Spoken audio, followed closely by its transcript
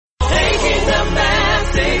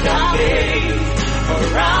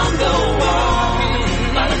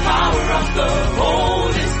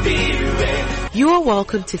are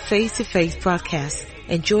welcome to Face broadcast.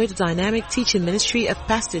 Enjoy the dynamic teaching ministry of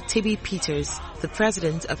Pastor Tibby Peters, the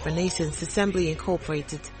president of Renaissance Assembly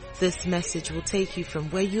Incorporated. This message will take you from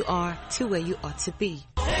where you are to where you ought to be.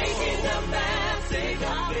 Taking the message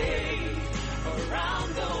of faith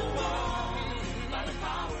around the world by the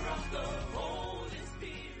power of the Holy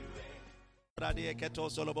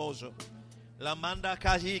Spirit. La manda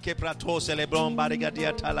kaji ke pratose le bromba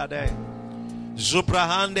regadia talade.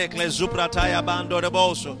 Zuprahande kle zuprataya bando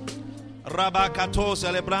reboso. Rabakato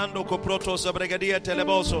celebrando coprotos bregadia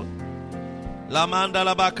teleboso. La manda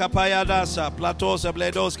la bacapaya dasa, platos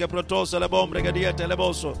bledos que protos le bom bregadia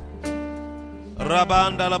teleboso.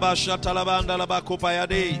 Rabanda la bashata la banda la bacupaya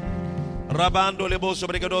de. Rabando le boso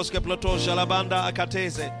bregados que plotos la banda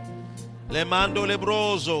acatese. Le mando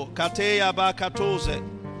lebroso, catea bacatose.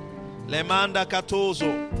 Le manda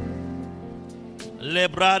catoso. Le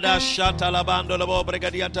brada shata la bando la bo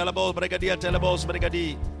bregadia telebos bregadia telebos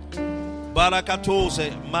bregadi.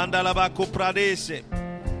 Barakatose, mandalaba kupradese,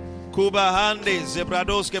 kubahande,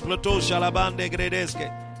 zebradoske plotosha labande gredeske,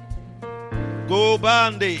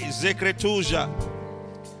 gobande, zekretuja,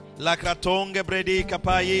 la kratonge bredi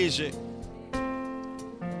kapayeje,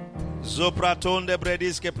 zopratonde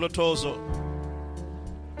brediske plotoso,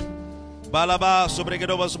 balaba,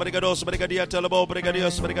 sobregados, bregadia telebo,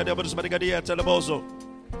 bregadia teleboso,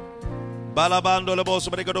 balabando lebos,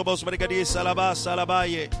 bregados, bregadia salaba,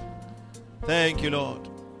 salabaye. Thank you, Lord.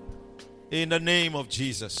 In the name of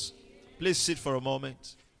Jesus. Please sit for a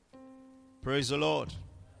moment. Praise the Lord.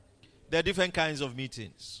 There are different kinds of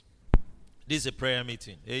meetings. This is a prayer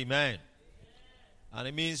meeting. Amen. And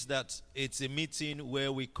it means that it's a meeting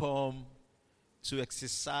where we come to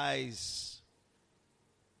exercise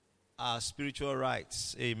our spiritual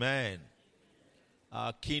rights. Amen.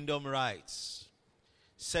 Our kingdom rights.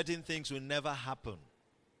 Certain things will never happen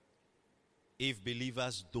if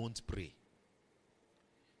believers don't pray.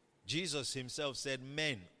 Jesus himself said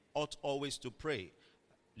men ought always to pray.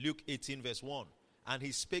 Luke 18 verse 1. And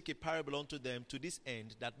he spake a parable unto them to this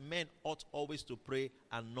end, that men ought always to pray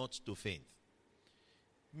and not to faint.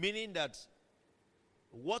 Meaning that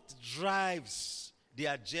what drives the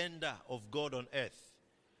agenda of God on earth,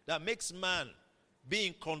 that makes man be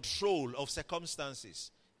in control of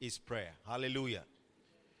circumstances, is prayer. Hallelujah.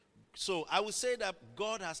 So I would say that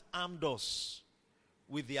God has armed us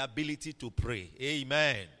with the ability to pray.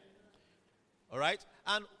 Amen. All right?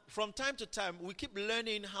 And from time to time, we keep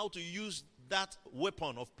learning how to use that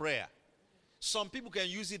weapon of prayer. Some people can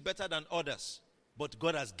use it better than others, but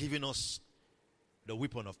God has given us the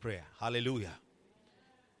weapon of prayer. Hallelujah.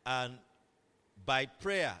 And by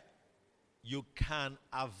prayer, you can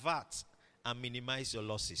avert and minimize your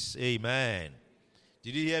losses. Amen.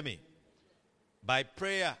 Did you hear me? By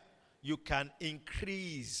prayer, you can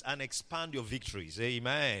increase and expand your victories.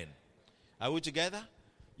 Amen. Are we together?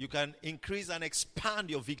 You can increase and expand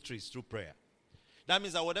your victories through prayer. That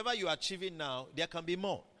means that whatever you are achieving now, there can be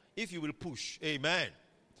more if you will push. Amen.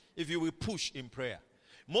 If you will push in prayer.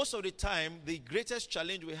 Most of the time, the greatest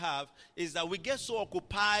challenge we have is that we get so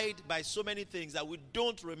occupied by so many things that we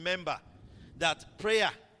don't remember that prayer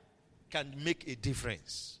can make a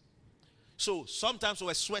difference. So sometimes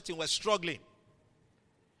we're sweating, we're struggling.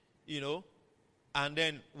 And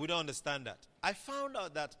then we don't understand that. I found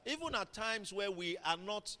out that even at times where we are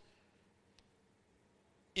not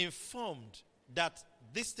informed that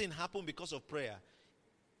this thing happened because of prayer,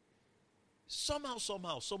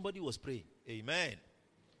 somehow, somebody was praying. Amen.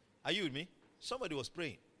 Are you with me? Somebody was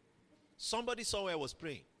praying. Somebody somewhere was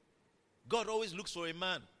praying. God always looks for a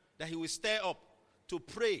man that he will stir up to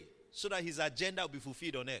pray so that his agenda will be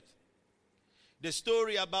fulfilled on earth. The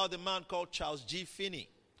story about the man called Charles G. Finney,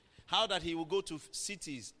 how that he will go to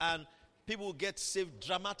cities and people will get saved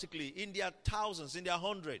dramatically in their thousands, in their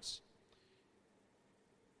hundreds.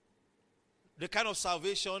 The kind of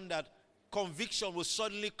salvation that conviction will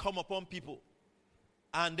suddenly come upon people.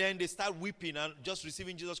 And then they start weeping and just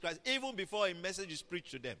receiving Jesus Christ even before a message is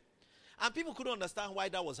preached to them. And people couldn't understand why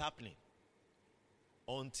that was happening.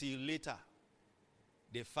 Until later,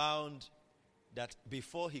 they found that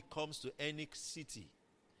before he comes to any city,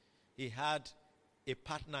 he had a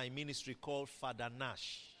partner in ministry called Father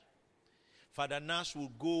Nash. Father Nash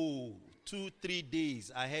will go 2-3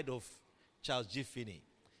 days ahead of Charles G. Finney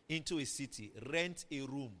into a city, rent a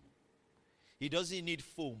room. He doesn't need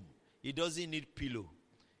foam. He doesn't need pillow.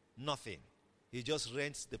 Nothing. He just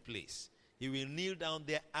rents the place. He will kneel down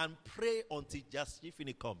there and pray until Charles G.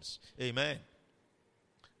 Finney comes. Amen.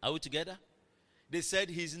 Are we together? They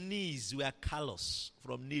said his knees were callous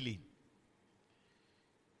from kneeling.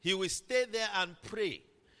 He will stay there and pray.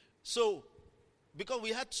 So because we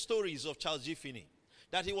had stories of Charles G. Finney,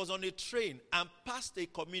 that he was on a train and passed a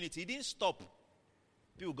community. He didn't stop.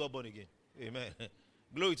 People got born again. Amen.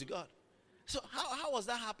 Glory to God. So how was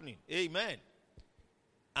that happening? Amen.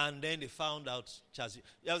 And then they found out Charles.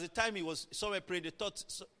 There was a time he was somewhere praying. They thought,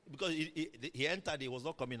 because he entered, he was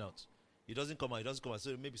not coming out. He doesn't come out.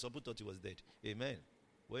 So maybe some people thought he was dead. Amen.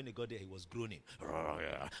 When he got there, he was groaning.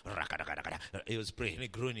 He was praying,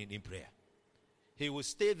 groaning in prayer. He would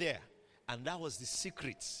stay there. And that was the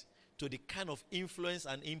secret to the kind of influence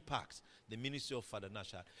and impact the ministry of Father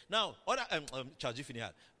Nash had. Now, Charles G. Finney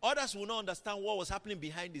had. Others will not understand what was happening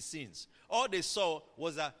behind the scenes. All they saw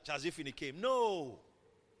was that Charles G. Finney came. No.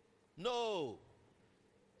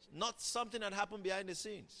 Not something that happened behind the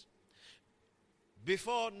scenes.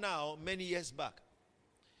 Before now, many years back,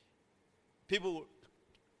 people,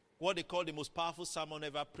 what they call the most powerful sermon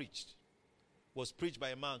ever preached, was preached by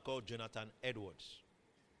a man called Jonathan Edwards.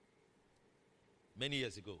 Many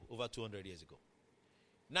years ago, over 200 years ago.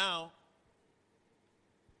 Now,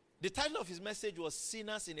 the title of his message was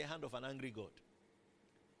Sinners in the Hand of an Angry God.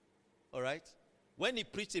 All right? When he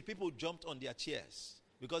preached it, people jumped on their chairs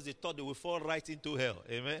because they thought they would fall right into hell.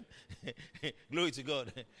 Amen? Glory to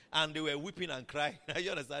God. And they were weeping and crying. Are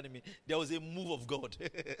you understanding me? There was a move of God.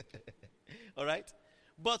 All right?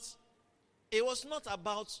 But it was not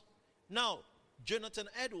about... Now, Jonathan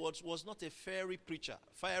Edwards was not a fiery preacher.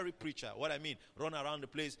 What I mean, run around the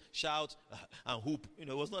place, shout, and whoop.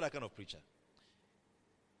 It was not that kind of preacher.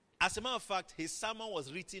 As a matter of fact, his sermon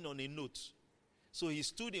was written on a note. So he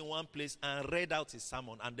stood in one place and read out his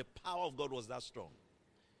sermon, and the power of God was that strong.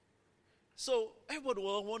 So everybody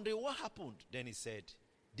was wondering what happened. Then he said,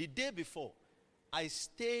 the day before, I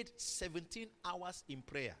stayed 17 hours in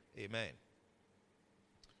prayer. Amen.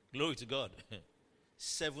 Glory to God.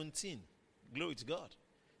 17. Glory to God.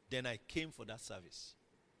 Then I came for that service.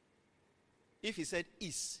 If he said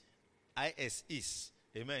is, I-S, is,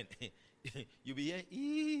 amen. You'll be hearing,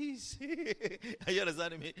 is. Are you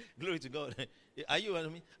understanding me? Glory to God. Are you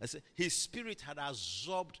understanding me? I said, his spirit had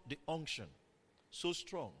absorbed the unction. So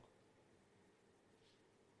strong.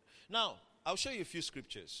 Now, I'll show you a few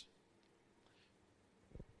scriptures.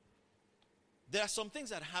 There are some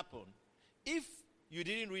things that happen. If you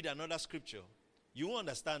didn't read another scripture, you won't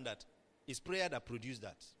understand that it's prayer that produced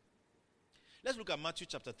that. Let's look at Matthew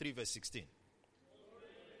chapter 3 verse 16.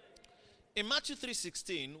 In Matthew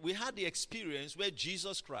 3:16, we had the experience where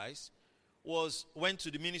Jesus Christ went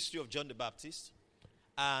to the ministry of John the Baptist,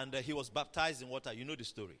 and he was baptized in water. You know the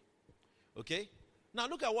story. Okay? Now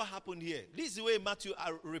look at what happened here. This is the way Matthew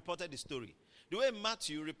reported the story. The way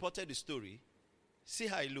Matthew reported the story, see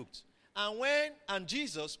how it looked. And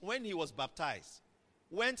Jesus, when he was baptized,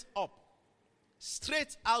 went up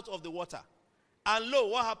straight out of the water. And lo,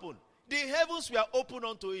 what happened? The heavens were opened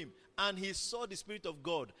unto him, and he saw the Spirit of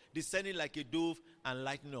God descending like a dove and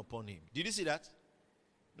lightning upon him. Did you see that?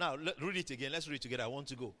 Now, read it again. Let's read it together. I want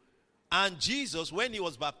to go. And Jesus, when he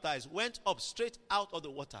was baptized, went up straight out of the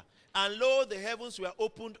water. And lo, the heavens were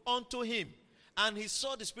opened unto him. And he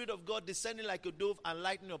saw the Spirit of God descending like a dove and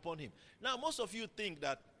lightning upon him. Now, most of you think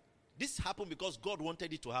that this happened because God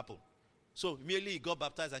wanted it to happen. So, merely he got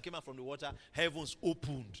baptized and came out from the water, heavens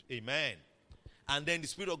opened. Amen. And then the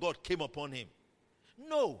Spirit of God came upon him.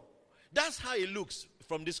 No. That's how it looks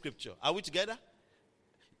from this scripture. Are we together?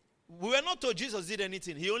 We were not told Jesus did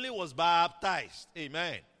anything. He only was baptized.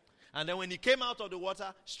 Amen. And then when he came out of the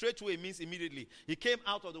water, straightway means immediately. He came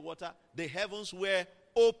out of the water, the heavens were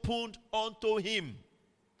opened unto him.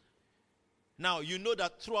 Now, you know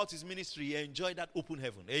that throughout his ministry, he enjoyed that open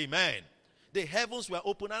heaven. Amen. The heavens were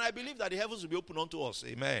open, and I believe that the heavens will be open unto us.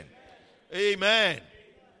 Amen. Amen.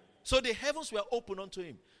 So the heavens were open unto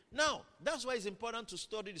him. Now, that's why it's important to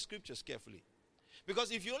study the scriptures carefully.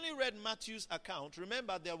 Because if you only read Matthew's account,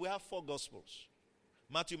 remember that we have 4 gospels.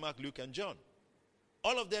 Matthew, Mark, Luke, and John.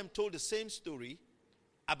 All of them told the same story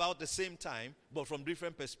about the same time, but from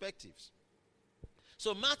different perspectives.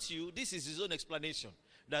 So Matthew, this is his own explanation,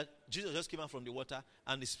 that Jesus just came out from the water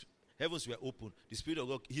and the heavens were open. The Spirit of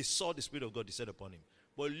God, he saw the Spirit of God descend upon him.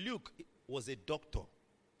 But Luke was a doctor,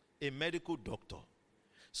 a medical doctor.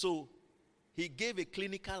 So he gave a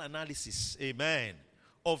clinical analysis, amen,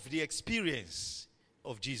 of the experience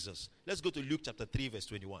of Jesus. Let's go to Luke chapter 3 verse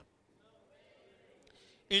 21.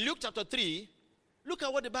 In Luke chapter 3, look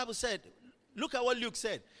at what the Bible said. Look at what Luke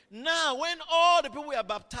said. Now, when all the people were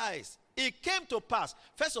baptized, it came to pass.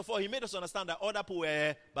 First of all, he made us understand that other people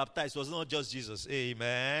were baptized. It was not just Jesus.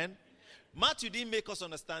 Amen. Matthew didn't make us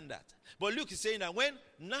understand that. But Luke is saying that when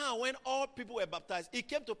all people were baptized, it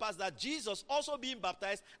came to pass that Jesus also being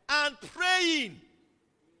baptized and praying.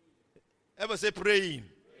 Ever say praying?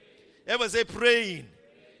 Everybody say praying.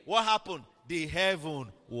 What happened? The heaven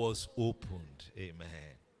was opened. Amen.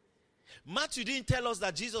 Matthew didn't tell us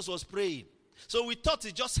that Jesus was praying. So we thought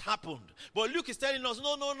it just happened. But Luke is telling us,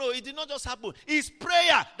 no, it did not just happen. It's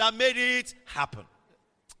prayer that made it happen.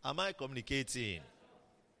 Am I communicating?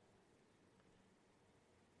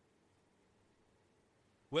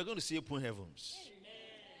 We're going to see open heavens.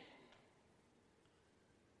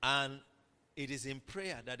 And it is in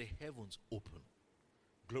prayer that the heavens open.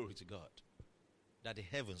 Glory to God. That the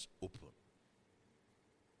heavens open.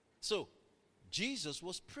 So, Jesus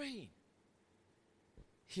was praying.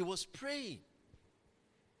 He was praying.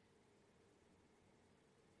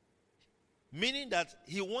 Meaning that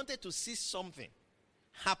he wanted to see something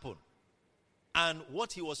happen. And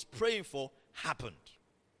what he was praying for happened.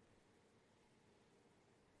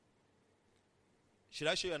 Should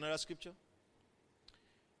I show you another scripture?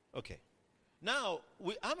 Okay. Now,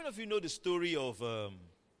 how many of you know the story of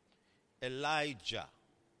Elijah?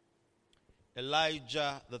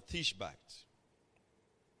 Elijah the Tishbite.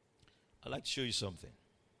 I'd like to show you something.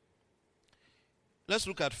 Let's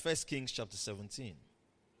look at 1 Kings chapter 17.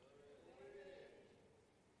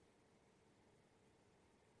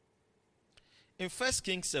 In 1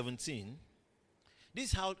 Kings 17, this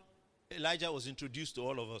is how Elijah was introduced to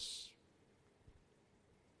all of us.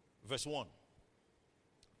 Verse 1.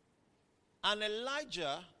 And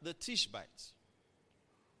Elijah the Tishbite,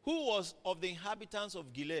 who was of the inhabitants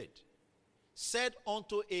of Gilead, said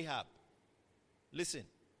unto Ahab, listen,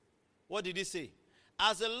 what did he say?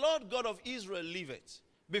 As the Lord God of Israel liveth,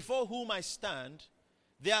 before whom I stand,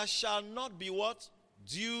 there shall not be what?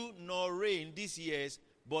 Dew nor rain these years,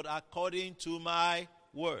 but according to my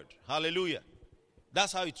word. Hallelujah.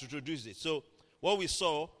 That's how it introduced it. So what we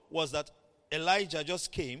saw was that Elijah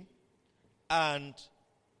just came and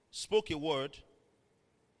spoke a word,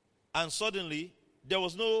 and suddenly there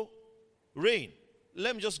was no rain.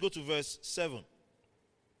 Let me just go to verse 7.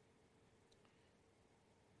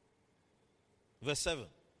 Verse 7.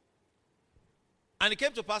 And it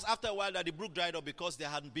came to pass after a while that the brook dried up because there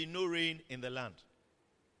had been no rain in the land.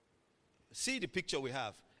 See the picture we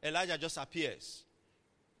have. Elijah just appears.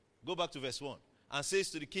 Go back to verse 1. And says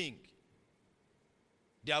to the king,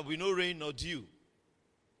 there will be no rain nor dew.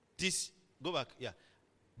 Go back, yeah.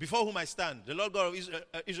 Before whom I stand, the Lord God of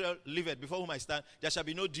Israel liveth, before whom I stand, there shall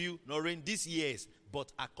be no dew nor rain these years,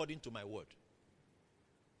 but according to my word.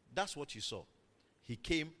 That's what you saw. He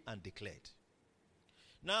came and declared.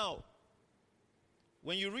 Now,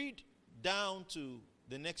 when you read down to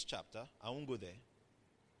the next chapter, I won't go there.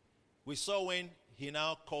 We saw when he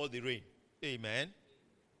now called the rain. Amen.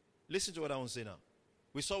 Listen to what I want to say now.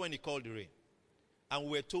 We saw when he called the rain. And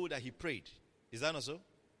we were told that he prayed. Is that not so?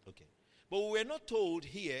 Okay. But we were not told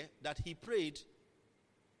here that he prayed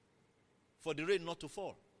for the rain not to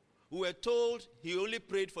fall. We were told he only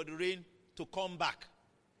prayed for the rain to come back.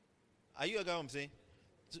 Are you again what I'm saying?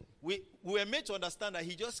 We were made to understand that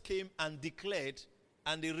he just came and declared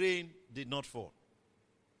and the rain did not fall.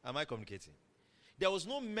 Am I communicating? There was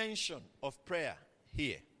no mention of prayer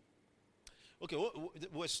here. Okay,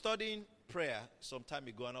 we were studying prayer some time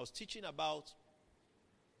ago and I was teaching about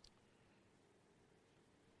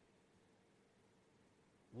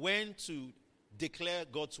when to declare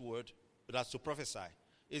God's word, that's to prophesy.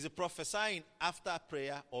 Is it prophesying after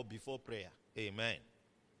prayer or before prayer? Amen.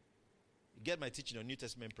 You get my teaching on New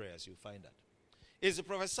Testament prayers, you'll find that. Is it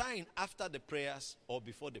prophesying after the prayers or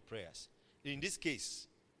before the prayers? In this case,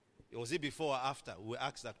 was it before or after? We'll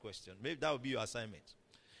ask that question. Maybe that will be your assignment.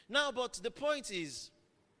 Now, but the point is,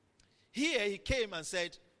 here he came and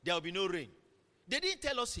said, there will be no rain. They didn't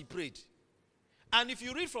tell us he prayed. And if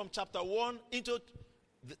you read from chapter 1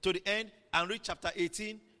 to the end and read chapter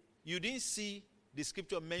 18, you didn't see the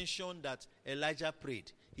scripture mention that Elijah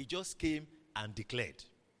prayed. He just came and declared.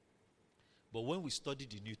 But when we study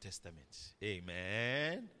the New Testament,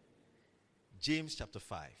 amen, James chapter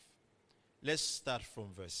 5. Let's start from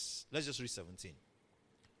let's just read 17.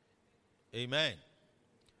 Amen.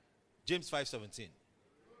 James 5:17.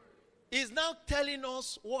 He's now telling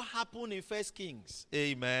us what happened in 1 Kings.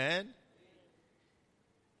 Amen.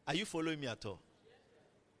 Are you following me at all?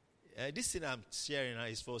 This thing I'm sharing now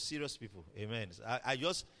is for serious people. Amen. I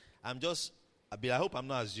hope I'm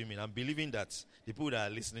not assuming. I'm believing that the people that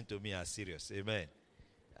are listening to me are serious. Amen.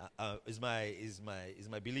 Is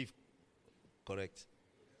my belief correct?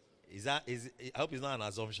 I hope it's not an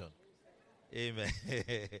assumption. Amen.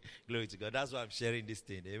 Glory to God. That's why I'm sharing this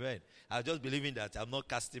thing. Amen. I'm just believing that I'm not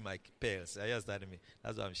casting my pearls. Are you understanding me?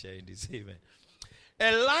 That's why I'm sharing this. Amen.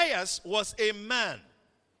 Elias was a man.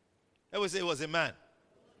 I would say he was a man.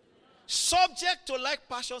 Subject to like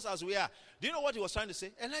passions as we are. do you know what he was trying to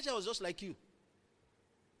say? Elijah was just like you.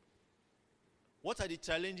 What are the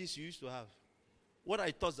challenges you used to have? What are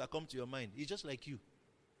the thoughts that come to your mind? He's just like you.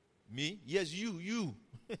 Me? Yes, you.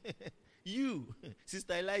 You.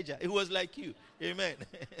 Sister Elijah. It was like you. Amen.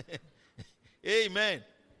 Amen.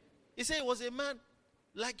 He said it was a man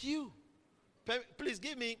like you. Please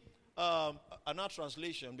give me another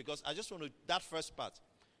translation, because I just want to, that first part,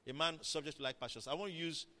 a man subject to like passions. I want to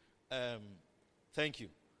use, thank you,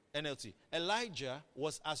 NLT. Elijah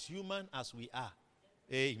was as human as we are.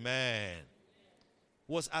 Amen.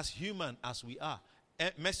 Was as human as we are.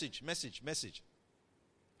 Message.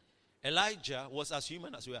 Elijah was as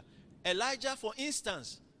human as we are. Elijah, for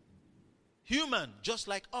instance, human, just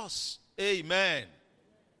like us. Amen.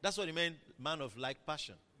 That's what he meant, man of like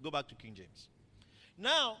passion. Go back to King James.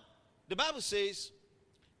 Now, the Bible says,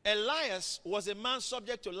 Elias was a man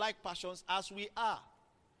subject to like passions as we are.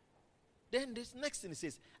 Then this next thing it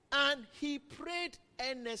says, and he prayed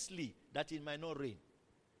earnestly that it might not rain.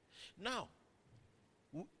 Now,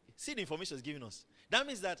 see the information is given us. That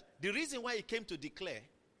means that the reason why he came to declare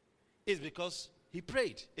is because he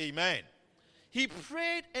prayed. Amen. He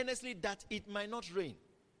prayed earnestly that it might not rain.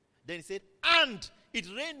 Then he said, and it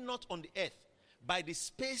rained not on the earth by the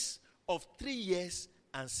space of 3 years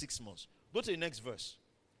and 6 months. Go to the next verse.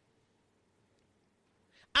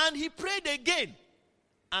 And he prayed again,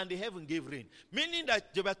 and the heaven gave rain. Meaning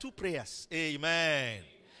that there were 2 prayers. Amen.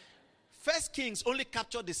 First Kings only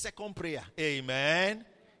captured the second prayer. Amen.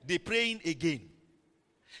 They praying again.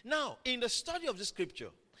 Now, in the study of the scripture,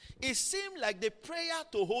 it seemed like the prayer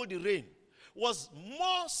to hold the rain was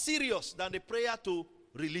more serious than the prayer to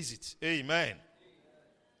release it. Amen.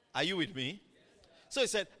 Are you with me? So he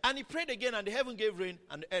said, and he prayed again, and the heaven gave rain,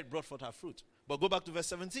 and the earth brought forth her fruit. But go back to verse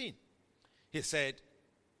 17. He said,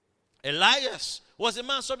 Elias was a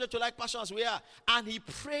man subject to like passion as we are, and he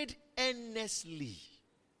prayed earnestly.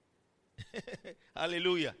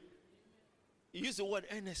 Hallelujah. He used the word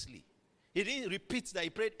earnestly. He didn't repeat that he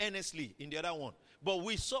prayed earnestly in the other one. But what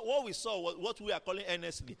we saw was what we are calling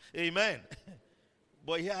earnestly. Amen.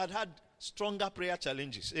 But he had stronger prayer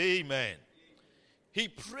challenges. Amen. He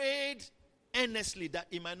prayed earnestly that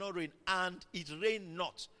it might not rain, and it rained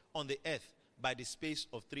not on the earth by the space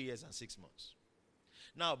of 3 years and 6 months.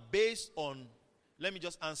 Now, based on, let me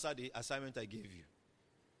just answer the assignment I gave you.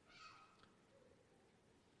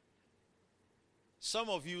 Some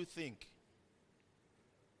of you think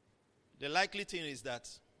the likely thing is that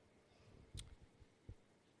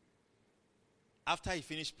after he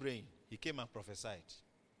finished praying, he came and prophesied.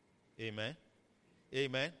 Amen.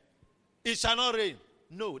 Amen. It shall not rain.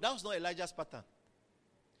 No, that was not Elijah's pattern.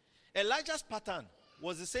 Elijah's pattern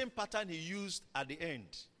was the same pattern he used at the end.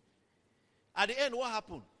 At the end, what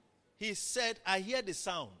happened? He said, I hear the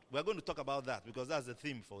sound. We're going to talk about that because that's the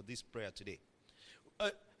theme for this prayer today.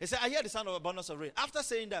 He said, I hear the sound of abundance of rain. After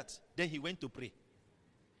saying that, then he went to pray.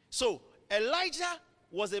 So, Elijah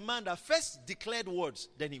was a man that first declared words,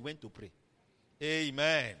 then he went to pray.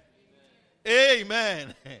 Amen.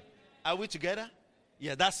 Amen. Are we together?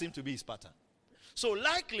 Yeah, that seemed to be his pattern. So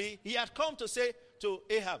likely, he had come to say to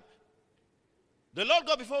Ahab, the Lord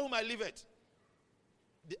God before whom I liveth,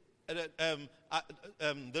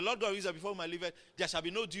 the Lord God is before whom I liveth, there shall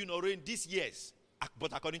be no dew nor rain these years,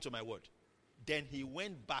 but according to my word. Then he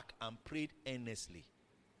went back and prayed earnestly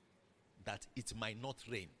that it might not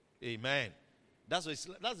rain. Amen. That's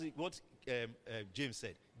what James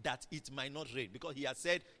said, that it might not rain, because he had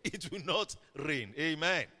said it will not rain.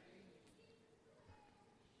 Amen.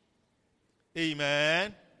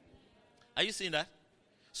 Amen. Are you seeing that?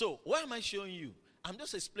 So, why am I showing you? I'm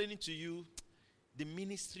just explaining to you the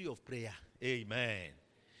ministry of prayer. Amen.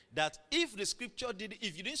 That if the scripture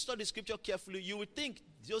if you didn't study the scripture carefully, you would think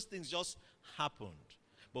those things just happened.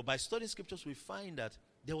 But by studying scriptures, we find that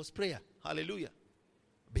there was prayer. Hallelujah.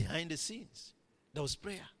 Behind the scenes, there was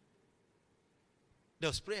prayer. There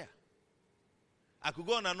was prayer. I could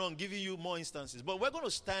go on and on giving you more instances, but we're going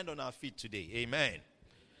to stand on our feet today. Amen.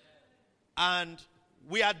 And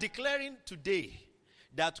we are declaring today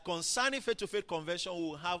that concerning faith-to-faith convention, we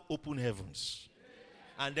will have open heavens.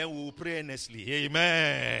 And then we will pray earnestly.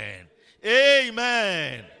 Amen.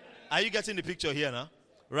 Amen. Are you getting the picture here now?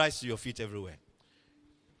 Rise to your feet everywhere.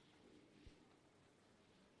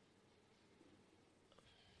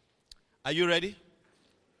 Are you ready?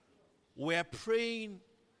 We're praying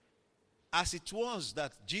as it was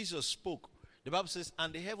that Jesus spoke. The Bible says,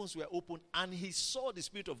 and the heavens were open, and he saw the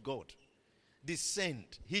Spirit of God descend.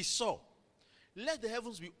 He saw. Let the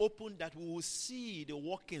heavens be open that we will see the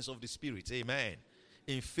workings of the Spirit. Amen.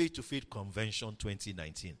 In Faith to Faith Convention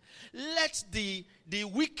 2019. Let the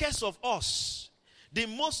weakest of us, The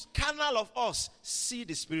most carnal of us see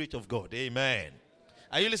the Spirit of God. Amen.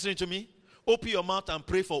 Are you listening to me? Open your mouth and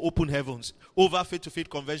pray for open heavens over Faith to Faith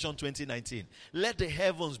Convention 2019. Let the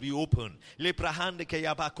heavens be open. Le prahande ke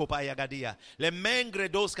yaba kopaya gadia. Le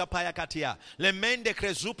mengre dos kapaya katia. Le mende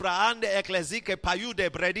krezupra ande eklezike payude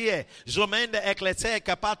bredie. Zomende eklete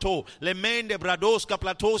kapato. Le mende brados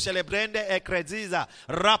kaplato celebrende ekreziza.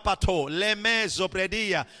 Rapato. Le mezo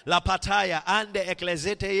bredia. La pataya ande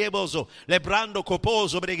eklezete yebozo. Le brando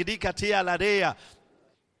kopozo bregidika tia ladea.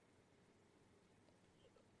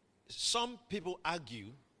 Some people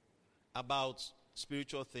argue about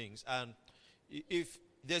spiritual things, and if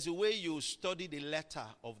there's a way you study the letter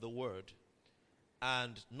of the word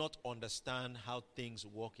and not understand how things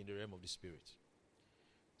work in the realm of the spirit.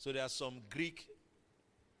 So there are some Greek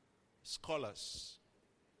scholars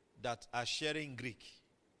that are sharing Greek,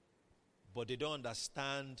 but they don't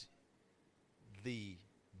understand the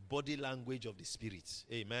body language of the spirit.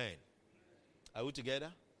 Amen. Are we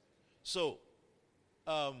together? So,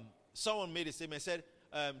 someone made a statement, said,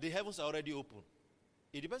 the heavens are already open.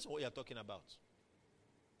 It depends on what you're talking about.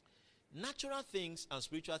 Natural things and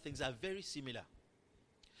spiritual things are very similar.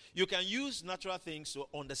 You can use natural things to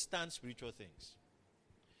understand spiritual things.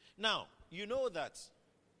 Now, you know that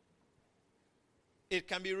it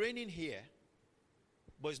can be raining here,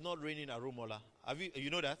 but it's not raining at Romola. You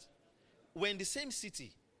know that? We're in the same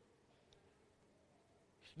city.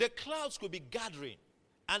 The clouds could be gathering,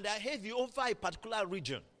 and they're heavy over a particular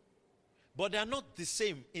region, but they are not the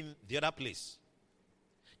same in the other place.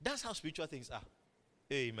 That's how spiritual things are.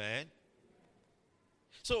 Amen.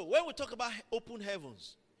 So when we talk about open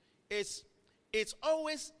heavens, it's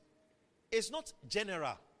not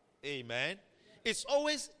general. Amen. It's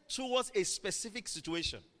always towards a specific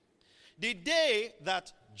situation. The day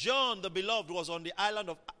that John the Beloved was on the island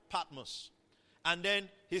of Patmos, and then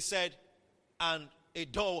he said, and a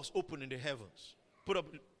door was opened in the heavens. Put up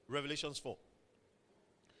Revelations 4.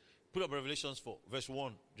 Put up Revelations 4, verse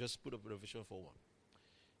 1. Just put up Revelation 4:1.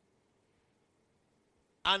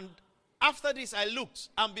 And after this I looked,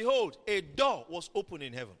 and behold, a door was opened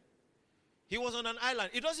in heaven. He was on an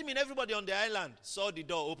island. It doesn't mean everybody on the island saw the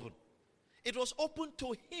door open. It was open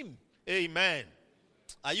to him. Amen.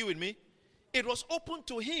 Are you with me? It was open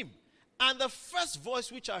to him. And the first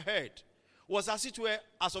voice which I heard was as it were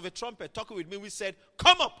as of a trumpet talking with me, which said,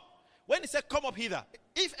 come up. When he said, come up hither,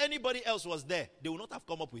 if anybody else was there, they would not have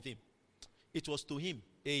come up with him. It was to him.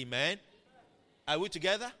 Amen. Are we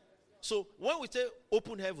together? So when we say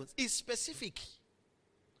open heavens, it's specific.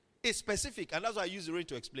 It's specific. And that's why I use the rain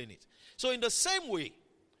to explain it. So in the same way,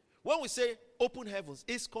 when we say open heavens,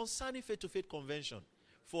 it's concerning faith-to-faith convention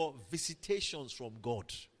for visitations from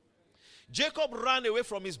God. Jacob ran away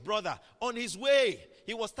from his brother. On his way,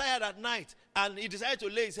 he was tired at night, and he decided to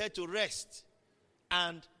lay his head to rest.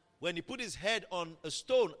 And when he put his head on a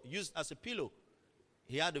stone used as a pillow,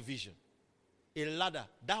 he had a vision. A ladder.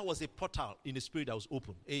 That was a portal in the spirit that was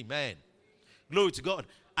open. Amen. Glory to God.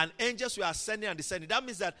 And angels were ascending and descending. That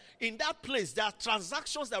means that in that place, there are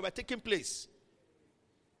transactions that were taking place.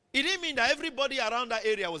 It didn't mean that everybody around that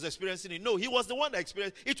area was experiencing it. No, he was the one that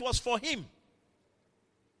experienced it. It was for him.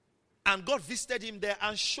 And God visited him there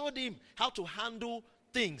and showed him how to handle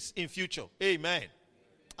things in future. Amen.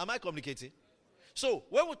 Am I communicating? So,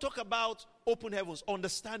 when we talk about open heavens,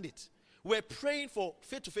 understand it. We're praying for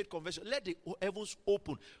faith-to-faith conversion. Let the heavens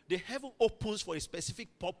open. The heaven opens for a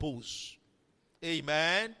specific purpose.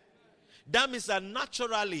 Amen. That means that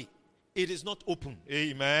naturally, it is not open.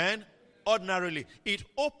 Amen. Ordinarily, it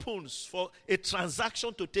opens for a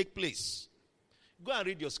transaction to take place. Go and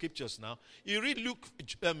read your scriptures now. You read Luke,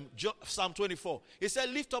 Psalm 24. It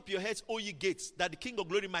said, lift up your heads, O ye gates, that the King of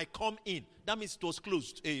glory might come in. That means it was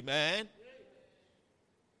closed. Amen.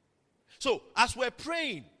 So, as we're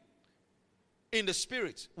praying in the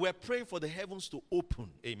spirit, we're praying for the heavens to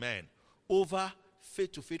open. Amen. Over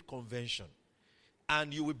faith-to-faith convention.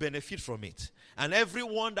 And you will benefit from it. And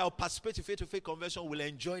everyone that will participate in faith-to-faith convention will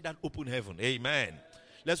enjoy that open heaven. Amen.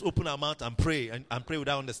 Let's open our mouth and pray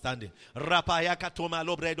without understanding. Rapaya katoma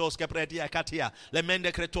lobredos kepredia katia.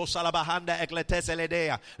 Lemende kretos salabahanda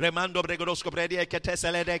ekleteseledea. Remando bregodos kepredia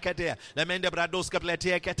keteselede ketia. Lemende brados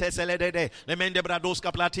kepletia keteselede. Lemende brados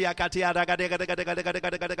keplatia katia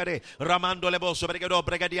dagadega. Ramando lebos bregodo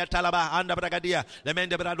bregadia talaba anda bregadia.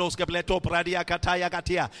 Lemende brados kepleto pradia kataya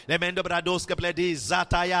katia. Lemende brados kepledi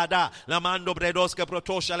zatayada. Lamando bredos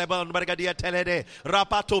keprotosha lebon bregadia telede.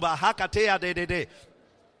 Rapatuba hakatea de.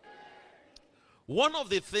 One of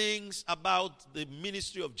the things about the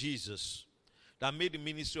ministry of Jesus that made the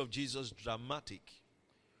ministry of Jesus dramatic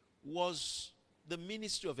was the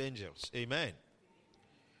ministry of angels. Amen.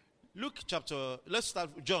 Luke chapter, let's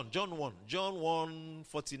start with John 1. John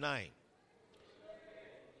 1:49.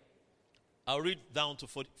 I'll read down to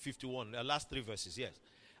 51, the last 3 verses, yes.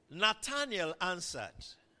 Nathanael answered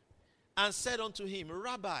and said unto him,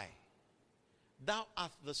 Rabbi, thou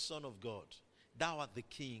art the Son of God, thou art the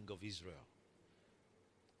King of Israel.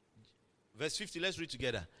 Verse 50, let's read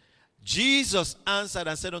together. Jesus answered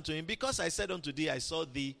and said unto him, because I said unto thee, I saw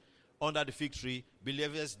thee under the fig tree,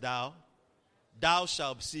 believest thou? Thou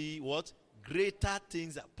shalt see what? Greater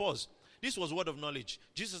things. Pause. This was word of knowledge.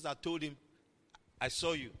 Jesus had told him, I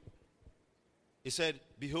saw you. He said,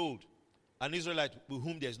 behold, an Israelite with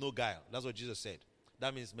whom there is no guile. That's what Jesus said.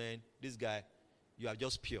 That means, man, this guy, you are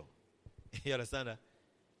just pure. You understand that?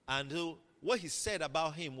 And what he said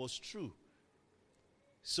about him was true.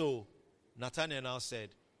 So, Nathanael now said,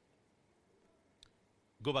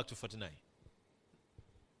 go back to 49.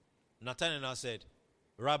 Nathanael now said,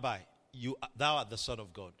 Rabbi, thou art the Son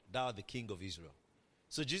of God. Thou art the King of Israel.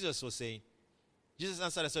 So Jesus was saying, Jesus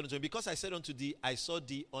answered and said unto him, because I said unto thee, I saw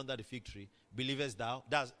thee under the fig tree. Believest thou?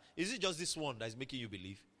 Is it just this one that is making you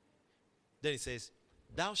believe? Then it says,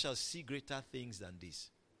 thou shalt see greater things than this.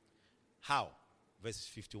 How? Verse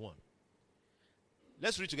 51.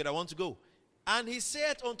 Let's read together. I want to go. And he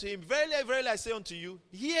said unto him, verily, verily, I say unto you,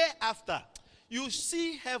 hereafter you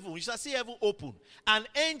see heaven, you shall see heaven open, and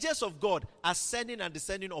angels of God ascending and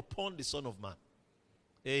descending upon the Son of Man.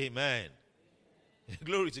 Amen.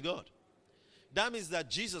 Glory to God. That means that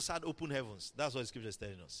Jesus had open heavens. That's what the scripture is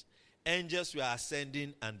telling us. Angels were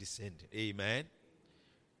ascending and descending. Amen.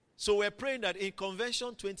 So we're praying that in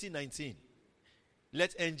Convention 2019,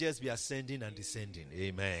 let angels be ascending and descending.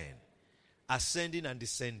 Amen. Ascending and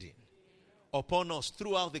descending upon us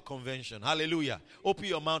throughout the convention. Hallelujah. Open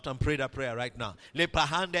your mouth and pray that prayer right now. As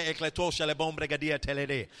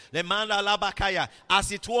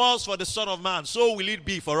it was for the Son of Man, so will it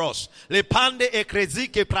be for us. More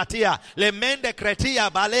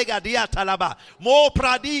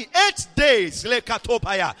pradi 8 days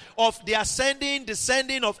of the ascending,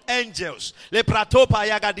 descending of angels.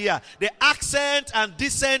 The ascent and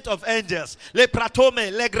descent of angels. Le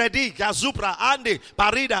pratome, le gredi, gazupra, ande,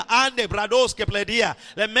 parida, ande, brado. Que pledia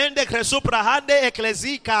le mende cresupra hande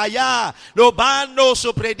ecclesica ya lo bando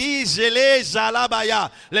sopredi gele jalabaya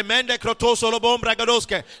le mende crotoso lo bombra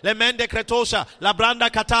gadoske le mende cretosa la branda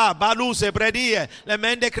kata baluse bredie le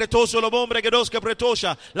mende cretoso lo bombra gadoske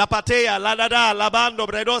pretosha la patea la dada la bando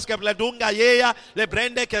bredoske pledunga yea le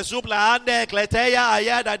brende che supla ande ecletea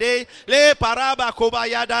ayada de le paraba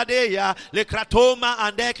kobaya dadea le kratoma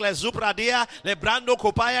ande clesupra dia le brando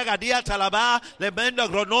kopaya gadia talaba le mende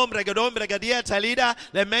gronombre gadombre gadia talida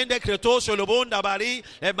le mende cretoso lo bonda bari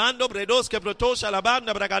le mando bredos che protosha la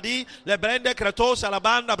banda bragadi le brende cretosa la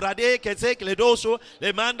banda brade che se cledoso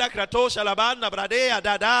le manda cretosa la banda brade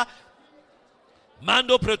adada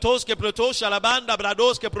mando protos che protosha la banda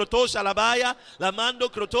brados che protosha la baia la mando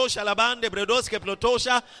crotosha la bande bredos che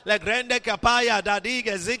protosha le grande capaya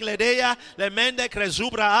dadige zigledea le mende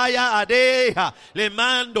crezubra aya adea le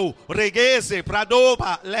mando regese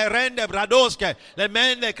pradoba le rende bradoske le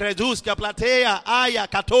mende creduska platea aya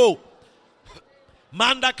kato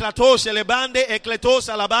manda clatoshe le bande e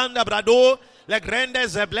cletosa la banda brado le grande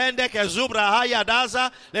zeblende che zubra haya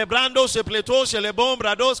daza le brando se pletoshe le bom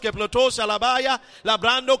brados che plotosha la baya la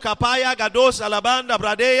brando capaya gados la banda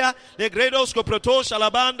bradea le gredos che plotosha la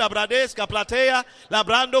banda bradesca platea la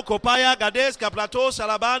brando copaya gadesca platosha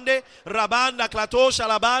la bande rabanda clatosha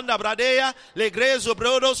la banda bradea le grezo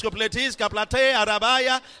brodos che pletisca platea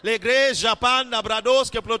rabaya le gre japanda brados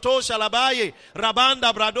che plotosha la baye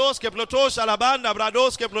rabanda brados che plotosha la banda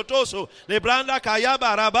brados che plotoso le branda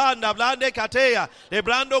kayaba rabanda blande le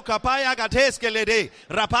brando capaya gateske lede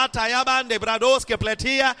rapata yabande brados que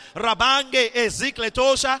pletia rabange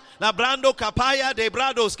ezikletosha la brando capaya de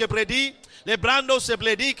brados que predi le brando se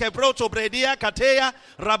pledi que proto predia katea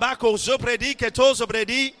rabaco so predi que toso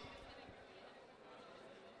predi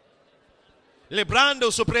le brando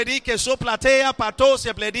su prediche su platea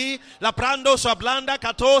patose pledi la prando su blanda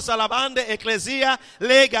catos la bande ecclesia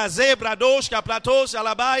le gaze bradoshka platos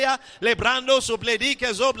la baia le brando su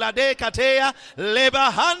plediche zo blade catea le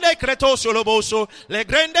bahande cretos lo boso le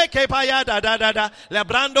grande che paya da le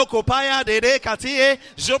brando copaya de catie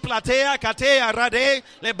zo platea catea rade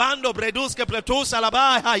le bando bredusche platos la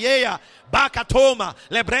baia Bakatoma,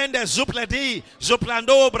 Lebrende Zupledi,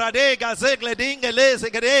 Zuplando Brade, Gazegleding,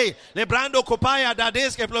 Lezegede, Lebrando Copaya,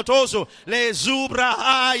 Dadeske Plotoso, Le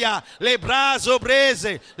Zubrahaya, Le Brazo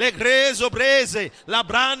Breze, Le Grezo Breze,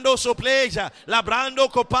 Labrando Sopleja, Labrando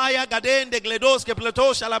Copaya, Gadende, Gledoske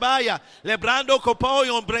Plotosha Labaya, Lebrando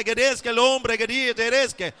Copoyon, Bregedeske, Lombregedi,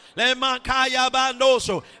 Tereske, Le Macaya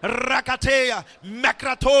Bandoso, Rakatea,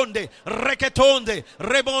 Macratonde, Reketonde,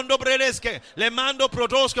 Rebondo Bredeske, Le Mando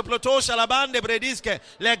Protosque, Plotosha la bande Brediske,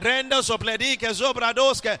 Le Grenda Sopledike,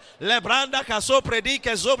 Zobradoske, Le Branda Caso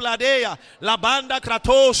Predike, Zobladea, La Banda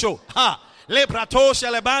Kratosho, Ha, Le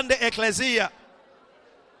Pratosha, Le Bande Ecclesia.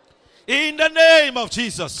 In the name of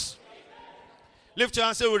Jesus. Lift your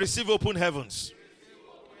hands and say, we receive open heavens.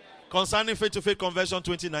 Concerning Faith to Faith Convention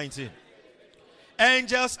 2019.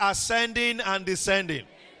 Angels ascending and descending.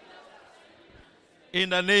 In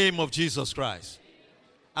the name of Jesus Christ.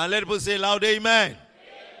 And let people say loud, amen.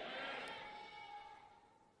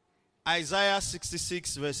 Isaiah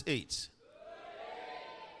 66 verse 8.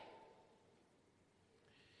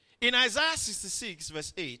 In Isaiah 66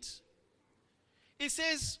 verse 8, it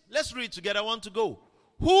says, let's read together, I want to go.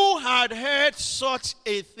 Who had heard such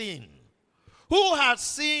a thing? Who had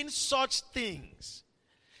seen such things?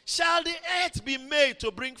 Shall the earth be made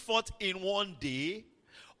to bring forth in one day?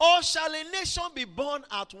 Or shall a nation be born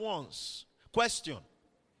at once? Question.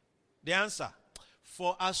 The answer.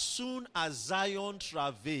 For as soon as Zion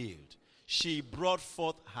travailed, she brought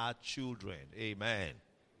forth her children. Amen.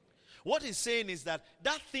 What he's saying is that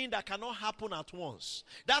thing that cannot happen at once,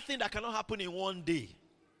 that thing that cannot happen in one day,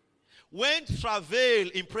 when travail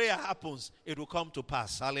in prayer happens, it will come to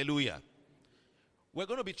pass. Hallelujah. We're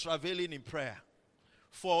going to be travailing in prayer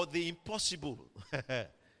for the impossible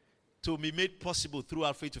to be made possible through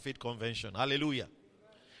our Faith to Faith Convention. Hallelujah.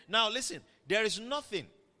 Now listen, there is nothing.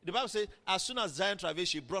 The Bible says, as soon as Zion travailed,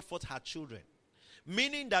 she brought forth her children.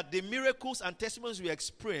 Meaning that the miracles and testimonies we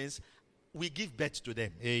experience, we give birth to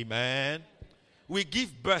them. Amen. We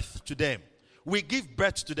give birth to them. We give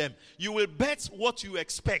birth to them. You will bet what you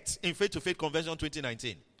expect in Faith to Faith Convention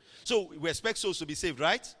 2019. So we expect souls to be saved,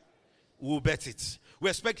 right? We'll bet it. We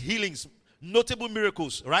expect healings, notable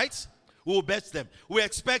miracles, right? We'll bet them. We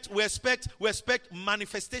expect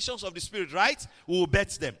manifestations of the Spirit, right? We'll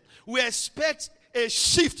bet them. We expect a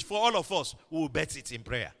shift for all of us. We'll bet it in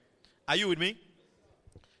prayer. Are you with me?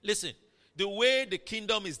 Listen, the way the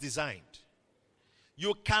kingdom is designed,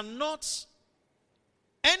 you cannot,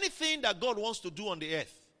 anything that God wants to do on the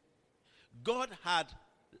earth, God had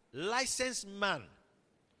licensed man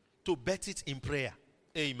to bet it in prayer.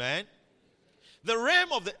 Amen. The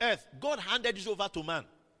realm of the earth, God handed it over to man.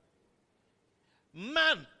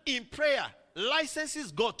 Man, in prayer,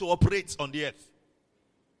 licenses God to operate on the earth.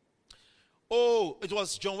 Oh, it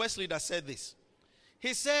was John Wesley that said this.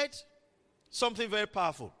 He said something very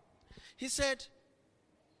powerful. He said,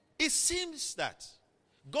 it seems that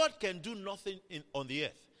God can do nothing on the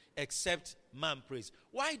earth except man prays.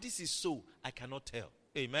 Why this is so, I cannot tell.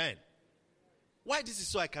 Amen. Why this is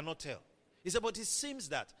so, I cannot tell. He said, but it seems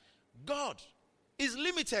that God is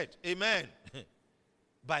limited, amen,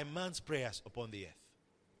 by man's prayers upon the earth.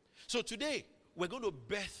 So today, we're going to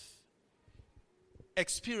birth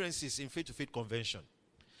experiences in Faith to Faith Convention.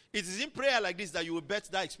 It is in prayer like this that you will bet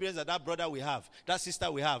that experience that brother we have, that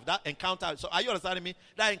sister we have, that encounter. So are you understanding me?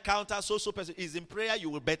 That encounter, so person is in prayer, you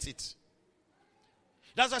will bet it.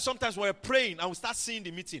 That's why sometimes when we're praying and we start seeing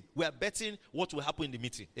the meeting, we are betting what will happen in the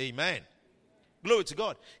meeting. Amen. Glory to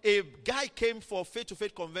God. A guy came for Faith to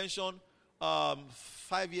Faith Convention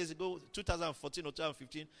 5 years ago, 2014 or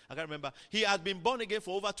 2015, I can't remember. He had been born again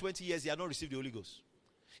for over 20 years. He had not received the Holy Ghost.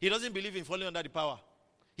 He doesn't believe in falling under the power.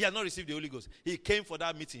 He had not received the Holy Ghost. He came for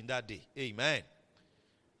that meeting that day. Amen.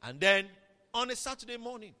 And then, on a Saturday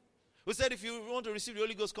morning, we said, if you want to receive the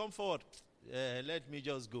Holy Ghost, come forward. Let me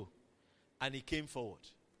just go. And he came forward.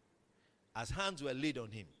 As hands were laid on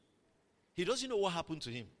him. He doesn't know what happened to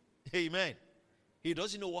him. Amen. He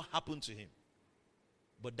doesn't know what happened to him.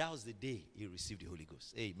 But that was the day he received the Holy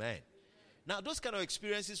Ghost. Amen. Now, those kind of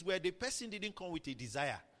experiences where the person didn't come with a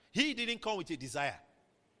desire, he didn't come with a desire,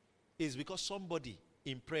 is because somebody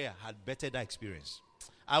in prayer had bettered that experience.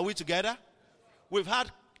 Are we together? We've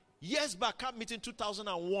had years back, camp meeting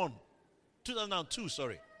 2002,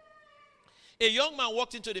 sorry. A young man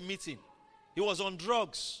walked into the meeting. He was on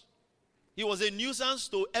drugs. He was a nuisance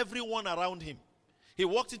to everyone around him. He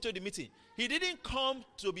walked into the meeting. He didn't come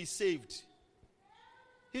to be saved.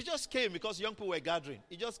 He just came because young people were gathering.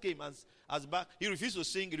 He just came as back. He refused to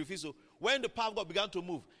sing. He refused to. When the power of God began to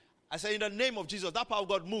move, I said, in the name of Jesus, that power of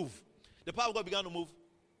God move. The power of God began to move.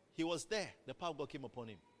 He was there. The power of God came upon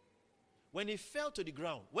him. When he fell to the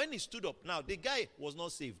ground, when he stood up, now the guy was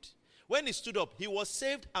not saved. When he stood up, he was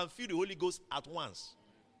saved and filled the Holy Ghost at once.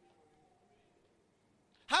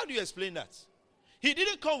 How do you explain that? He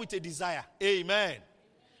didn't come with a desire. Amen.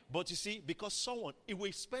 But you see, because someone, if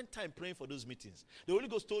we spend time praying for those meetings, the Holy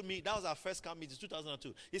Ghost told me, that was our first camp meeting,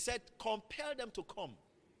 2002. He said, compel them to come.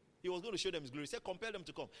 He was going to show them his glory. He said, compel them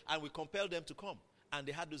to come. And we compelled them to come. And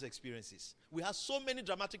they had those experiences. We have so many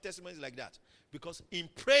dramatic testimonies like that. Because in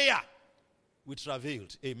prayer, we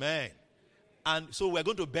travailed. Amen. And so we're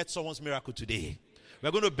going to bet someone's miracle today.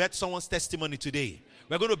 We're going to bet someone's testimony today.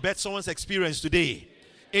 We're going to bet someone's experience today.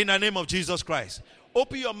 In the name of Jesus Christ.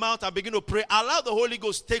 Open your mouth and begin to pray. Allow the Holy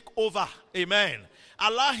Ghost take over. Amen.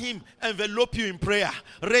 Allow him envelope you in prayer.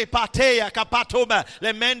 Repateya kapatoma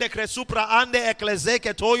le mende cresupra ande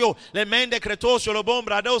eklezeke toyo le mende cretosio lo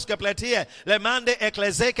bombra dos ke pletie le mande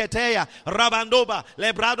eklezeke teya rabandoba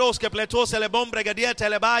le brados ke pletose le bombre gadiete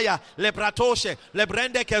le baya le pratoshe le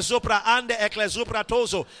brende ke supra ande eklezupra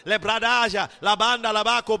toso le bradaja la banda la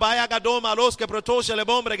bako baya gadoma los ke protoshe le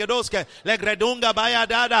bombre gadoske le gredunga baya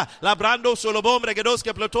dada la brando solo bombre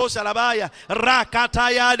gadoske plotosha la baya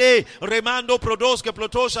rakatayade remando prodoske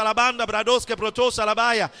plotosa la banda bradoske plotosa la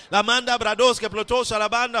baya la manda bradoske plotosa la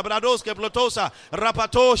banda bradoske plotosa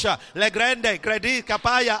rapatosha le grande credi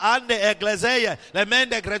capaya ande eglezeie le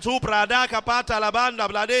mende cretu prada capata la banda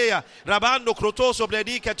bladea rabando crotoso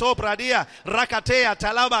bledi che to pradia rakatea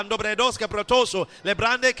talabando bradoske plotoso le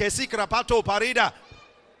brande che si crapato parida.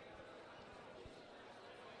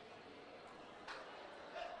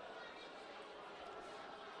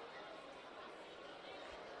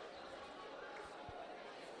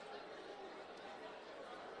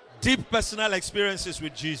 Deep personal experiences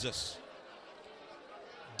with Jesus.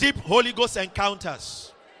 Deep Holy Ghost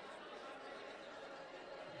encounters.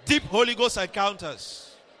 Deep Holy Ghost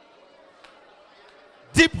encounters.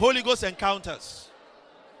 Deep Holy Ghost encounters.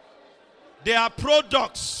 They are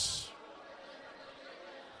products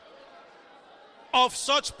of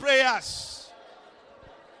such prayers.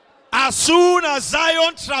 As soon as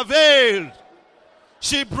Zion travailed,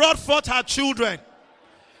 she brought forth her children.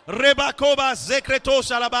 Rebakoba zekreto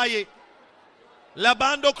shalabaye.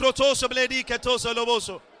 Labando krotoso bledi ketoso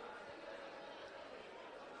loboso.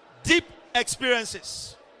 Deep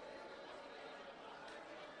experiences.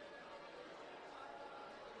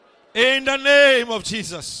 In the name of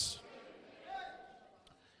Jesus.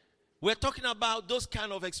 We're talking about those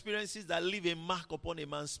kind of experiences that leave a mark upon a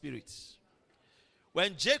man's spirit.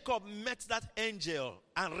 When Jacob met that angel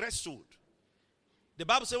and wrestled, the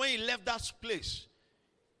Bible says when he left that place,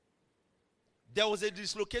 there was a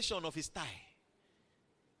dislocation of his thigh.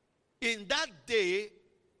 In that day,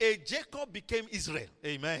 a Jacob became Israel.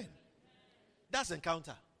 Amen. That's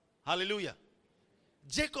encounter. Hallelujah.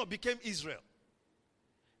 Jacob became Israel.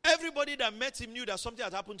 Everybody that met him knew that something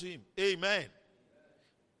had happened to him. Amen.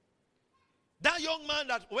 That young man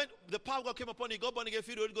that when the power of God came upon him, he got born again,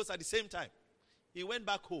 filled with the Holy Ghost at the same time. He went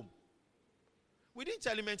back home. We didn't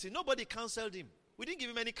tell him anything. Nobody counseled him. We didn't give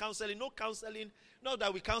him any counseling. No counseling. Not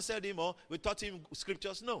that we counseled him or we taught him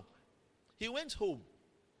scriptures. No. He went home.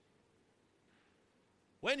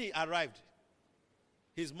 When he arrived,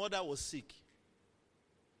 his mother was sick.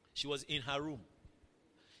 She was in her room.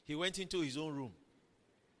 He went into his own room,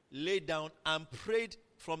 laid down and prayed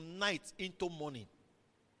from night into morning.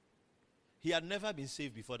 He had never been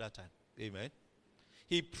saved before that time. Amen.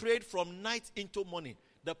 He prayed from night into morning.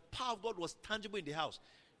 The power of God was tangible in the house.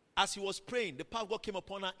 As he was praying, the power of God came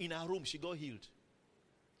upon her in her room. She got healed.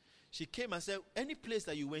 She came and said, any place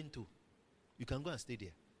that you went to, you can go and stay there.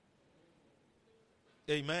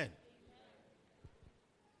 Amen.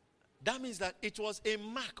 That means that it was a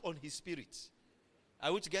mark on his spirit.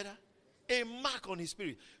 Are we together? A mark on his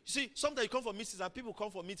spirit. You see, sometimes you come for meetings and people come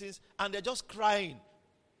for meetings and they're just crying.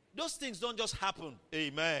 Those things don't just happen.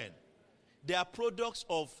 Amen. They are products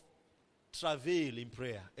of travail in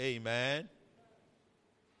prayer. Amen.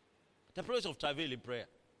 The process of travail in prayer.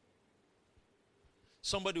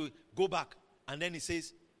 Somebody will go back and then he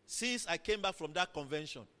says, since I came back from that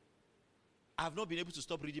convention, I have not been able to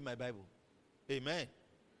stop reading my Bible. Amen.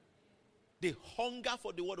 The hunger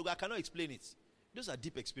for the word of God, I cannot explain it. Those are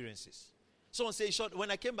deep experiences. Someone says,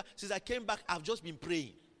 when I came back, since I came back, I've just been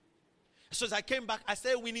praying. So as I came back, I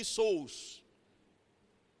started winning souls.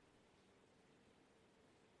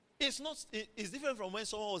 It's different from when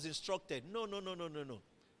someone was instructed. No.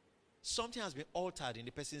 Something has been altered in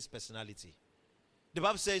the person's personality. The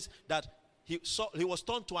Bible says that he was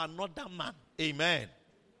turned to another man. Amen.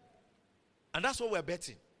 And that's what we're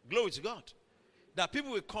betting. Glory to God. That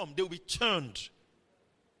people will come, they will be turned.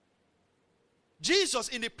 Jesus,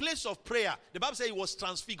 in the place of prayer, the Bible says he was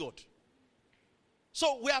transfigured.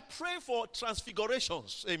 So we are praying for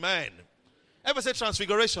transfigurations. Amen. Ever say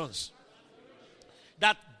transfigurations?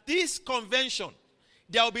 That this convention,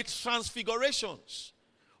 there will be transfigurations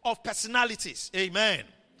of personalities. Amen.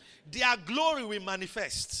 Their glory will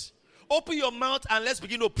manifest. Open your mouth and let's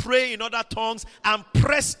begin to pray in other tongues and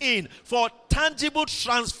press in for tangible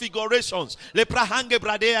transfigurations. Le prahange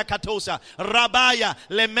bradea katosa, rabaya,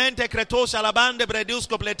 lemente kretosa, labande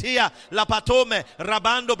bredusco pletia, la patome,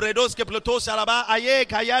 rabando bredosque pletosa, laba, aye,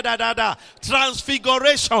 kayada dada.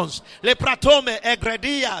 Transfigurations. Le pratome,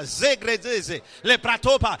 egredia, zegrezeze, le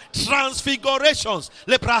pratopa, transfigurations.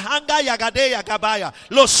 Le prahanga yagadea gabaya,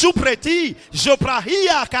 lo supreti,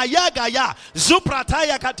 joprahia, kayagaya,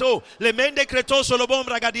 zuprataya kato, le mende kretoso, lo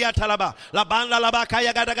bombra gadia talaba, la banda laba,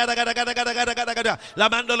 kaya gada gada gada gada gada.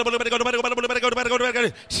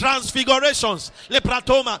 Transfigurations. Le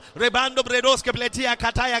pratoma, rebando bredoske pletia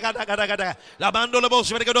kataya gada gada gada. La bando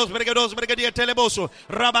lobos bregados bregadia teleboso.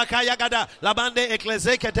 Rabakaya gada. La bande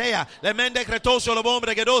ecclesiaketea. Le mende cretoso lo bom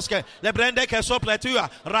bregadoske. Le brende che sopletua.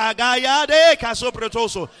 Ragaya de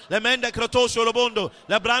casopretoso. Le mende cretoso lo bondo.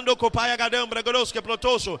 Le brando copaya gadem bregadoske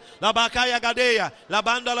plotoso. La bakaya gadea. La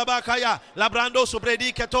banda la bakaya. La brando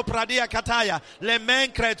sobredi keto pradia kataya. Le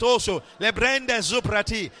men cretoso. Le brende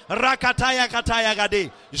zuprati. Rakataya kataya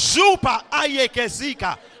gade. Zupa aye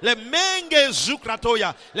kesika. Le menge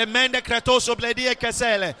zukratoya. Le mende cretoso bledie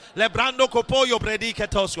kesele. Le brando copoyo bredi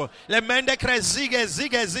ketosco. Le mende crezige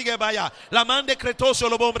zige baya. La mande cretoso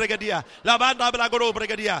lo bom bregadia. La banda blagoro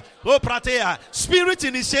bregadia. O pratea. Spirit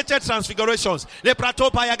initiated transfigurations. Le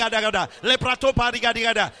pratopa yagadagada. Le pratopa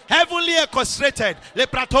rigadigada. Heavenly orchestrated. Le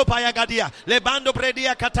pratopa yagadia. Le bando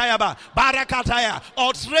bredia katayaba. Barakataya.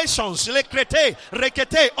 Alterations. Le crete.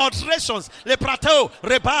 Rekete. Alterations. Le prato.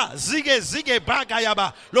 Reba. Zige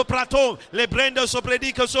bagayaba. Lo prato. Le brendo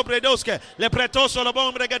sopredico sopredoske. Le pretoso lo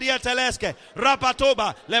bom bregadia teleske.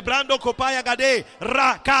 Rapatoba. Le brando copaya gade.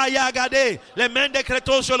 Rakaya gade. Le mende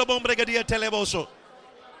cretoso lo bom bregadia televoso.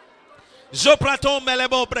 Zopraton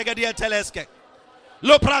melebo bregadia teleske.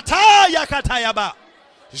 Lo prataya katayaba.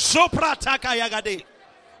 Zoprataka yagade.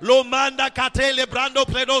 Lo manda kate le brando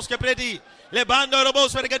pledoske predi. Le bando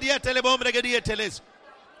robos bregadia telebom bregadia teles.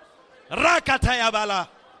 Rakatayabala.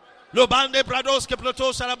 Lo bande pradoske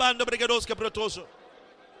plotosa la bando bregadoske plotoso.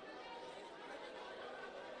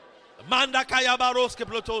 Manda kayabaroske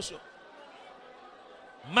plotoso.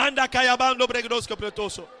 Manda kayabando bregadoske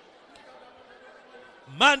plotoso.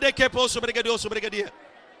 Mande que poso bregadioso bregadia.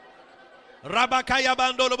 Rabakaya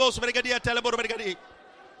bando lobos bregadia telebor bregadia.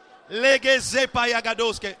 Lege zepa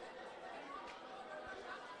yagadoske.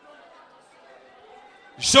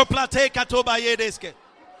 Joplate katoba yedeske.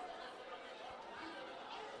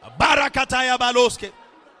 Barakataya baloske.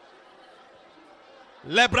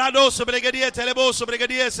 Lebrados bregadia telebos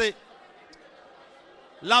brigadiese.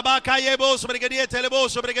 Labakayebos bregadia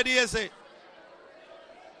telebos brigadiese.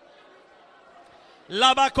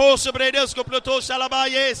 Labakos bredesco plotos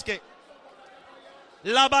alabayeske.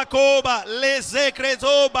 Labakoba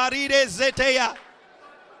lezekrezo baride zeteya.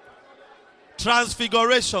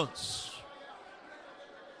 Transfigurations.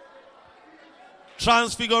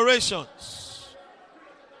 Transfigurations.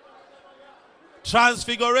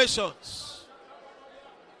 Transfigurations.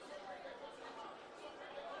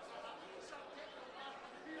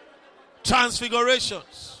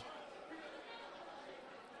 Transfigurations.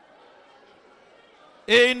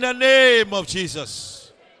 In the name of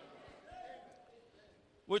Jesus.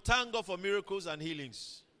 We thank God for miracles and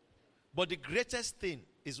healings. But the greatest thing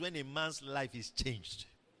is when a man's life is changed.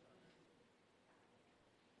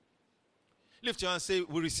 Lift your hand and say,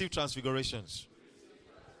 we receive transfigurations.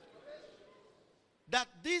 That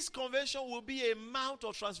this convention will be a Mount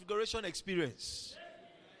of Transfiguration experience.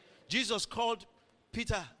 Jesus called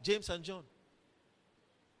Peter, James, and John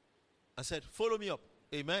and said, follow me up.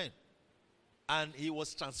 Amen. And he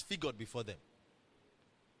was transfigured before them.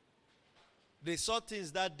 They saw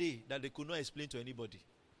things that day that they could not explain to anybody.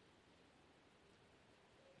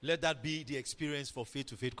 Let that be the experience for Faith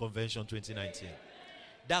to Faith Convention 2019.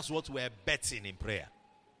 That's what we're betting in prayer.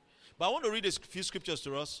 But I want to read a few scriptures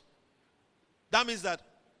to us. That means that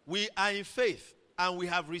we are in faith and we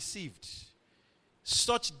have received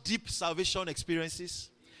such deep salvation experiences,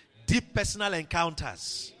 deep personal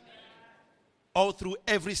encounters, all through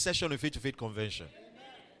every session of Faith to Faith Convention.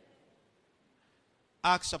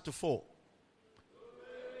 Acts chapter 4.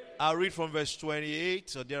 I'll read from verse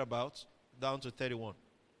 28 or thereabouts down to 31.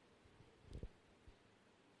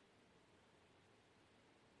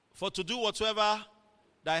 For to do whatsoever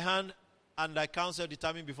thy hand and thy counsel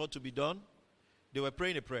determined before to be done, they were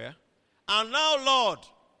praying a prayer. And now, Lord,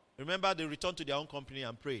 remember they returned to their own company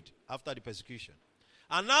and prayed after the persecution.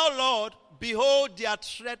 And now, Lord, behold their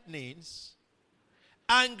threatenings,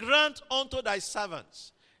 and grant unto thy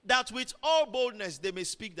servants that with all boldness they may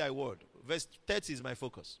speak thy word. Verse 30 is my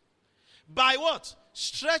focus. By what?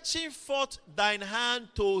 Stretching forth thine hand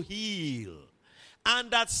to heal,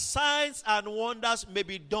 and that signs and wonders may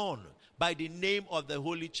be done by the name of the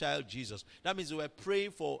Holy Child Jesus. That means we were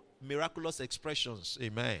praying for miraculous expressions,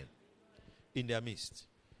 amen, in their midst.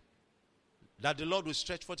 That the Lord will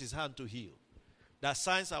stretch forth his hand to heal. That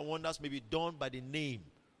signs and wonders may be done by the name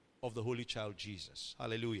of the Holy Child Jesus.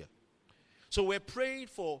 Hallelujah. So we're praying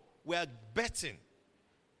we're betting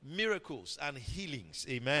miracles and healings.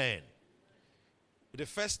 Amen. The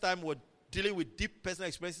first time we're dealing with deep personal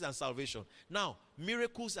experiences and salvation. Now,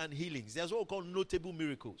 miracles and healings. There's what we call notable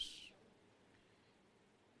miracles.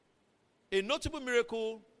 A notable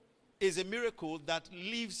miracle is a miracle that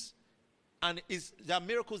lives, and there are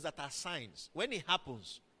miracles that are signs. When it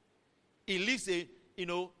happens, it leaves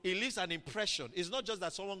an impression. It's not just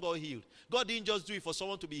that someone got healed. God didn't just do it for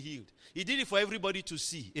someone to be healed. He did it for everybody to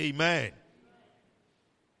see. Amen.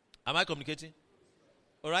 Am I communicating?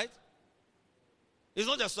 All right? It's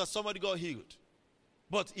not just that somebody got healed,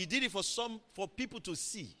 but he did it for people to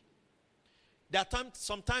see. There are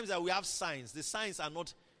sometimes that we have signs. The signs are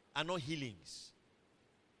not healings.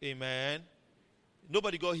 Amen.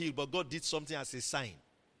 Nobody got healed, but God did something as a sign.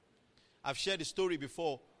 I've shared the story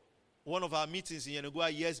before. One of our meetings in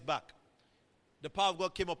Yenagoa years back. The power of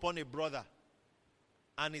God came upon a brother,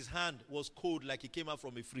 and his hand was cold like it came out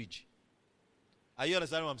from a fridge. Are you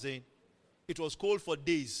understanding what I'm saying? It was cold for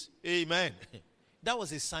days. Amen. That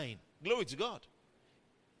was a sign. Glory to God.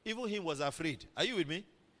 Even him was afraid. Are you with me?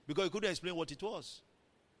 Because he couldn't explain what it was.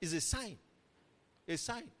 It's a sign. A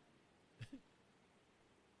sign.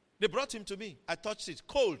 They brought him to me. I touched it.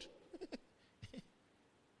 Cold.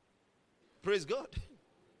 Praise God.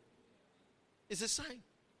 It's a sign.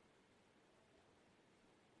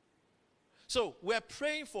 So we're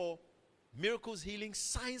praying for miracles, healing,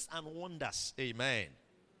 signs, and wonders. Amen.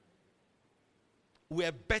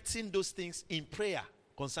 We're betting those things in prayer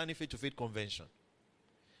concerning faith-to-faith convention.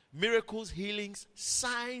 Miracles, healings,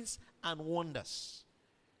 signs, and wonders.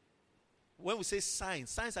 When we say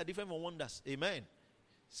signs are different from wonders. Amen.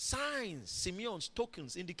 Signs, simeons,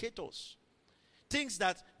 tokens, indicators. Things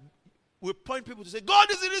that will point people to say, God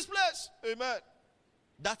is in this place. Amen.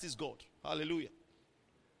 That is God. Hallelujah.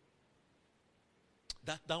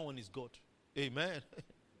 That one is God. Amen.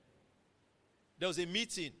 There was a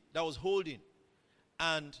meeting that was holding,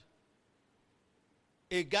 and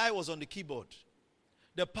a guy was on the keyboard.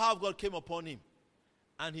 The power of God came upon him,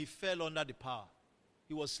 and he fell under the power.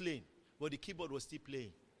 He was slain, but the keyboard was still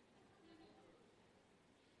playing.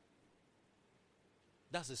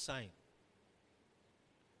 That's a sign.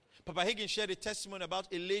 Papa Hagin shared a testimony about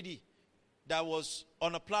a lady that was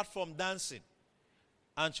on a platform dancing.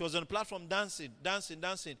 And she was on the platform dancing.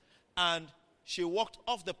 And she walked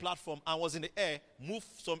off the platform and was in the air, moved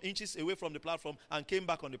some inches away from the platform, and came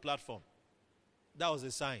back on the platform. That was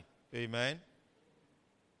a sign. Amen.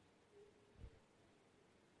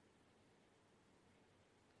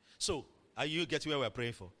 So, are you getting where we're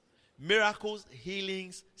praying for? Miracles,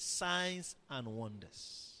 healings, signs, and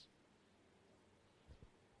wonders.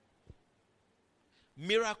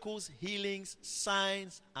 Miracles, healings,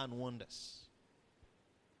 signs, and wonders.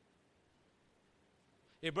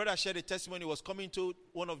 A brother shared a testimony. He was coming to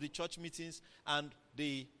one of the church meetings, and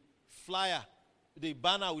the flyer, the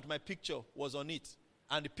banner with my picture was on it.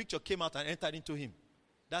 And the picture came out and entered into him.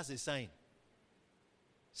 That's a sign.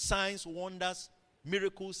 Signs, wonders,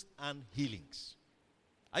 miracles, and healings.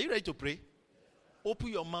 Are you ready to pray? Open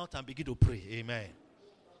your mouth and begin to pray. Amen.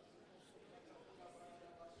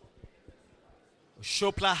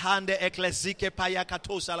 Shopla hande eklezike paya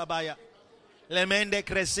katosa labaya. Lemende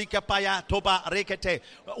kresike paya toba rekete.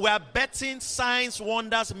 We are betting signs,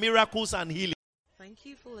 wonders, miracles, and healing. Thank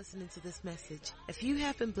you for listening to this message. If you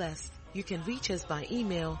have been blessed, you can reach us by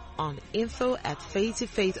email on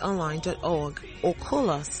info@faith2faithonline.org or call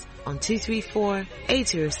us on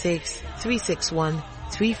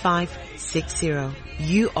 234-806-361-3560.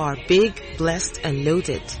 You are big, blessed, and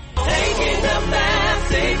loaded. Taking the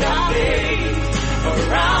message of faith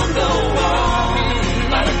around the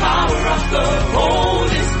world by the power of the Holy